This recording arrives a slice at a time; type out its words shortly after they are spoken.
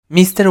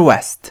Mr.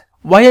 West,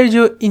 why are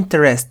you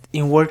interested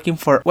in working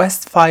for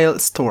Westfield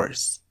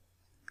Stores?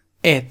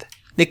 Ed,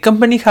 the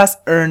company has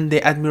earned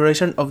the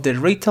admiration of the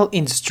retail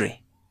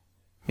industry.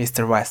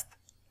 Mr. West,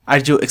 are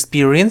you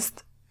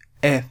experienced?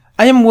 Ed,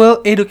 I am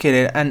well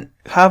educated and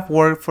have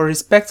worked for a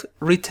respected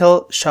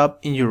retail shop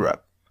in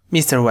Europe.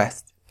 Mr.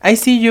 West, I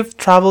see you've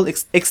traveled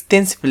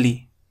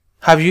extensively.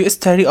 Have you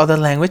studied other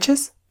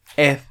languages?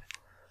 Ed,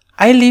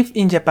 I lived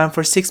in Japan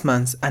for 6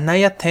 months and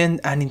I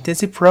attend an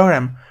intensive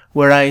program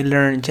where I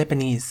learn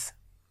Japanese.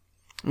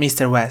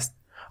 Mr. West,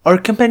 our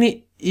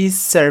company is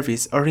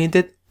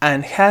service-oriented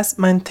and has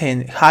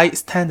maintained high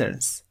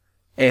standards.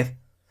 Ed,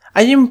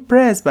 I am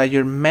impressed by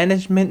your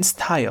management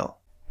style.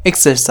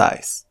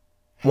 Exercise.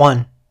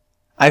 1.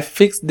 I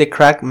fixed the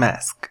crack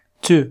mask.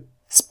 2.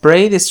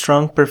 Spray the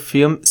strong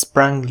perfume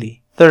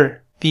sprangly. 3.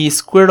 The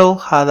squirrel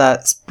had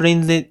a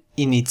springlet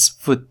in its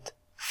foot.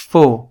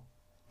 4.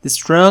 The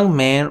strong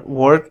man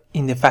worked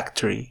in the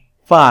factory.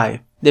 5.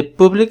 The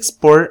public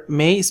sport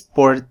May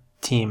sport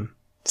team.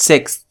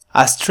 6.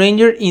 A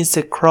stranger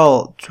insect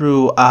crawled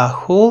through a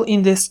hole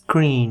in the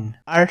screen.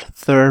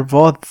 Arthur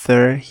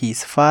bothered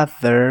his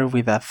father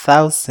with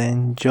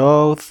 1,000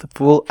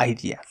 youthful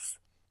ideas.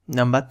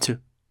 Number 2.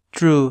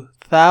 True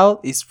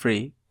thought is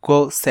free,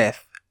 quote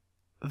Seth.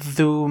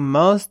 Thou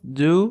must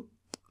do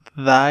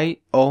thy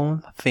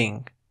own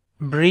thing.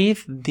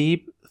 Breathe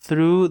deep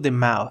through the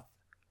mouth,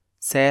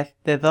 said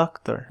the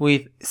doctor,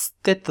 with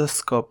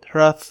stethoscope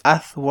thrust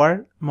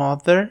athwart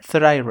Mother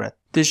Thyroid.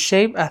 To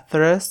shape a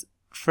thrust,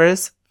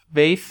 first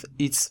bathe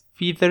its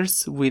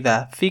feathers with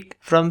a thick,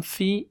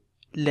 frothy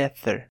leather.